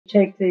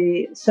take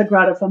the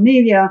Sagrada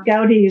Familia,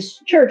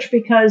 Gaudi's church,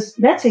 because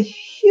that's a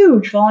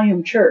huge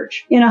volume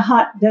church in a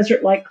hot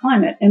desert-like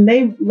climate. And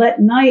they let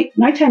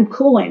nighttime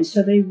cooling,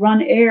 so they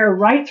run air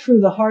right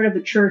through the heart of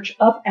the church,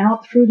 up,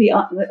 out through the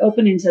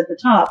openings at the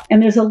top.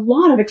 And there's a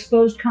lot of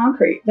exposed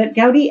concrete that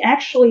Gaudi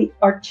actually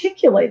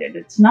articulated.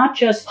 It's not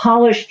just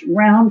polished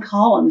round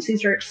columns.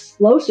 These are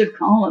explosive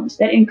columns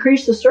that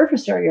increase the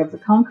surface area of the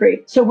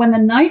concrete. So when the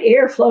night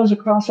air flows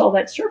across all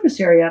that surface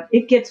area,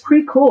 it gets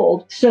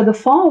pre-cooled. So the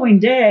following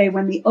day,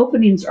 when the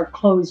openings are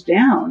closed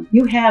down,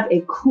 you have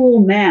a cool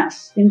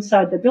mass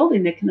inside the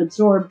building that can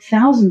absorb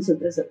thousands of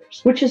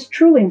visitors, which is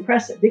truly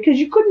impressive because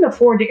you couldn't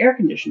afford to air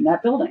condition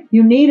that building.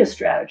 You need a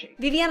strategy.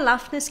 Vivian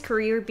Loftness'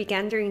 career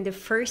began during the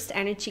first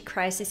energy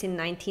crisis in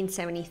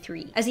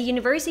 1973. As a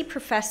university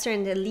professor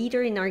and a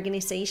leader in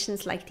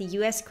organizations like the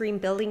US Green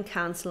Building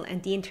Council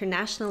and the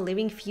International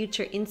Living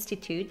Future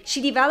Institute,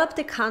 she developed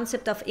the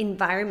concept of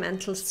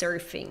environmental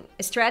surfing,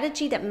 a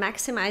strategy that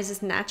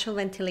maximizes natural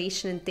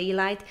ventilation and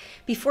daylight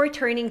before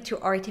turning to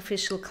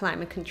artificial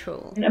climate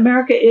control.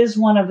 America is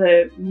one of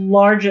the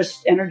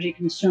largest energy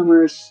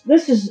consumers.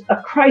 This is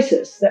a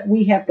crisis that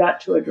we have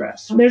got to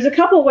address. There's a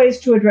couple ways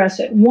to address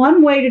it.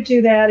 One way to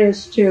do that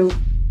is to